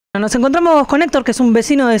Nos encontramos con Héctor, que es un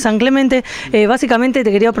vecino de San Clemente. Básicamente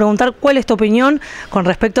te quería preguntar cuál es tu opinión con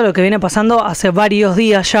respecto a lo que viene pasando hace varios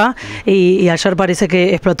días ya y ayer parece que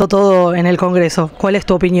explotó todo en el Congreso. ¿Cuál es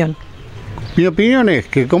tu opinión? Mi opinión es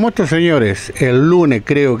que como estos señores el lunes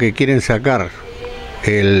creo que quieren sacar,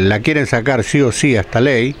 la quieren sacar sí o sí a esta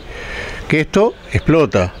ley, que esto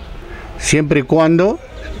explota, siempre y cuando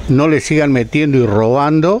no le sigan metiendo y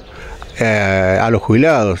robando a los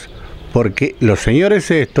jubilados. Porque los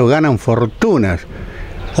señores estos ganan fortunas,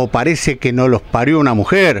 o parece que no los parió una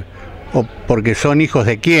mujer, o porque son hijos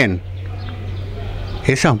de quién.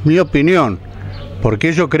 Esa es mi opinión,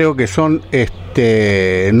 porque yo creo que son,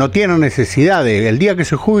 no tienen necesidad de, el día que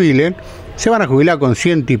se jubilen, se van a jubilar con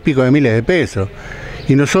 100 y pico de miles de pesos.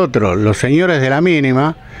 Y nosotros, los señores de la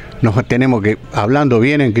mínima, nos tenemos que, hablando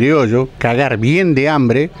bien en criollo, cagar bien de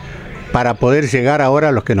hambre, para poder llegar ahora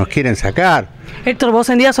a los que nos quieren sacar. Héctor, ¿vos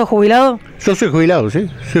en día sos jubilado? Yo soy jubilado, sí,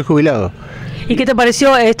 soy jubilado. ¿Y qué te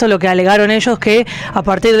pareció esto, lo que alegaron ellos, que a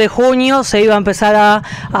partir de junio se iba a empezar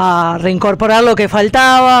a reincorporar lo que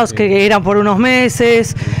faltaba, que eran por unos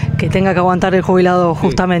meses, que tenga que aguantar el jubilado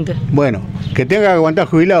justamente? Sí. Bueno, que tenga que aguantar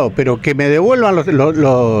jubilado, pero que me devuelvan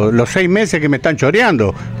los 6 meses que me están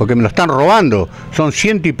choreando, porque me lo están robando. Son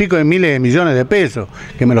 100 y pico de miles de millones de pesos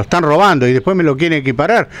que me lo están robando y después me lo quieren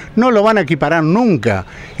equiparar. No lo van a equiparar nunca.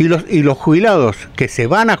 Y los jubilados que se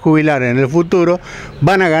van a jubilar en el futuro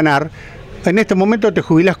van a ganar. En este momento te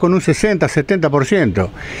jubilás con un 60, 70%.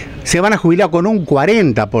 Se van a jubilar con un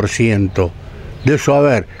 40% de su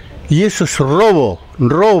haber. Y eso es robo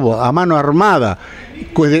a mano armada.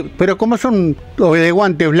 Pero como son de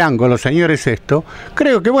guantes blancos los señores esto,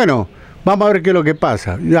 creo que bueno, vamos a ver qué es lo que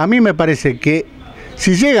pasa. A mí me parece que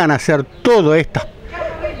si llegan a hacer todo estas,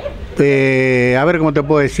 a ver cómo te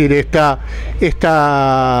puedo decir, esta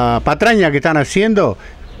patraña que están haciendo,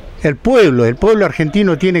 el pueblo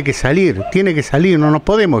argentino tiene que salir, no nos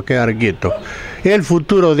podemos quedar quietos. Es el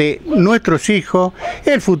futuro de nuestros hijos, es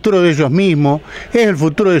el futuro de ellos mismos, es el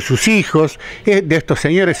futuro de sus hijos, es de estos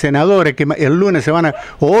señores senadores que el lunes se van a,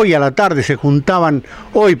 o hoy a la tarde se juntaban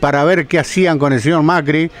hoy para ver qué hacían con el señor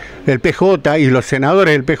Macri, el PJ y los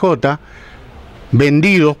senadores del PJ,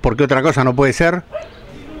 vendidos, porque otra cosa no puede ser,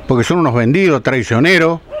 porque son unos vendidos,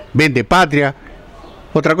 traicioneros, vende patria,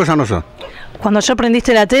 otra cosa no son. Cuando ayer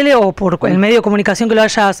prendiste la tele o por el medio de comunicación que lo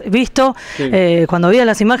hayas visto, sí, cuando veías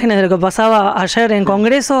las imágenes de lo que pasaba ayer en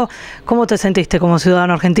Congreso, ¿cómo te sentiste como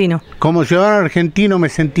ciudadano argentino? Como ciudadano argentino me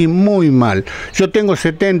sentí muy mal. Yo tengo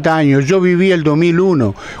 70 años, yo viví el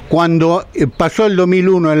 2001. Cuando pasó el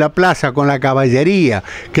 2001 en la plaza con la caballería,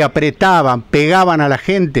 que apretaban, pegaban a la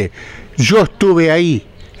gente, yo estuve ahí,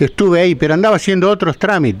 pero andaba haciendo otros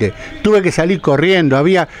trámites, tuve que salir corriendo,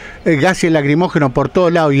 había gases lacrimógenos por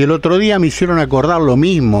todos lados y el otro día me hicieron acordar lo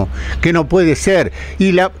mismo, que no puede ser,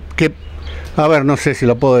 a ver, no sé si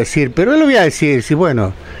lo puedo decir, pero lo voy a decir, si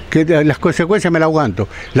bueno, que las consecuencias me las aguanto.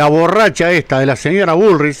 La borracha esta de la señora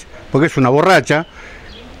Bullrich, porque es una borracha,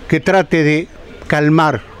 que trate de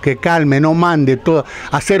calmar, que calme, no mande todo,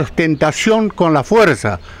 hacer ostentación con la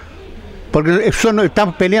fuerza. Porque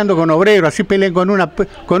están peleando con obreros, así pelean con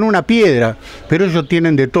una piedra, pero ellos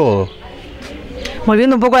tienen de todo.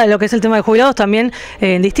 Volviendo un poco a lo que es el tema de jubilados, también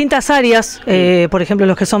en distintas áreas, por ejemplo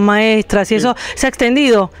los que son maestras y eso, se ha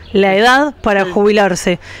extendido la edad para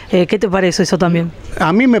jubilarse. ¿Qué te parece eso también?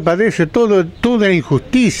 A mí me parece toda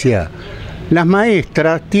injusticia. Las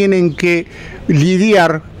maestras tienen que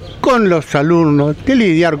lidiar con los alumnos, que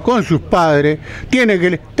lidiar con sus padres,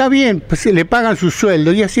 está bien, pues le pagan su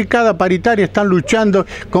sueldo y así cada paritaria están luchando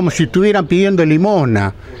como si estuvieran pidiendo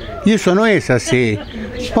limosna. Y eso no es así.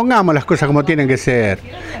 Pongamos las cosas como tienen que ser.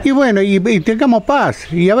 Y bueno, y tengamos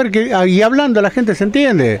paz. Y a ver y hablando la gente se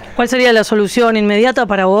entiende. ¿Cuál sería la solución inmediata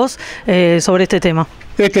para vos sobre este tema?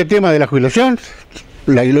 Este tema de la jubilación,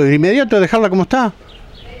 lo inmediato es dejarla como está.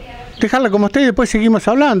 Dejarla como está y después seguimos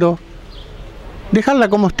hablando. Dejarla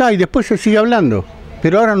como está y después se sigue hablando.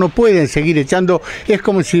 Pero ahora no pueden seguir echando, es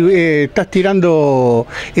como si estás tirando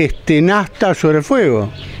nafta sobre el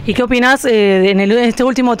fuego. ¿Y qué opinás? En este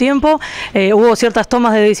último tiempo hubo ciertas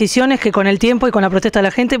tomas de decisiones que con el tiempo y con la protesta de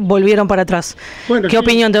la gente volvieron para atrás. Bueno, ¿qué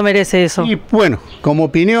opinión te merece eso? Y bueno, como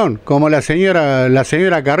opinión, como la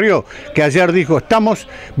señora Carrió, que ayer dijo,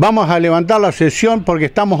 vamos a levantar la sesión porque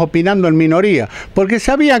estamos opinando en minoría. Porque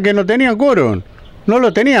sabían que no tenían quórum, no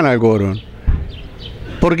lo tenían al quórum.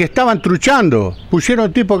 Porque estaban truchando,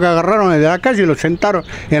 pusieron tipos que agarraron de la calle y los sentaron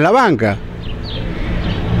en la banca.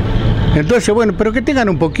 Entonces, bueno, pero que tengan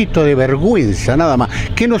un poquito de vergüenza, nada más.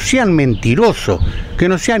 Que no sean mentirosos, que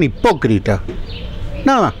no sean hipócritas.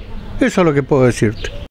 Nada más, eso es lo que puedo decirte.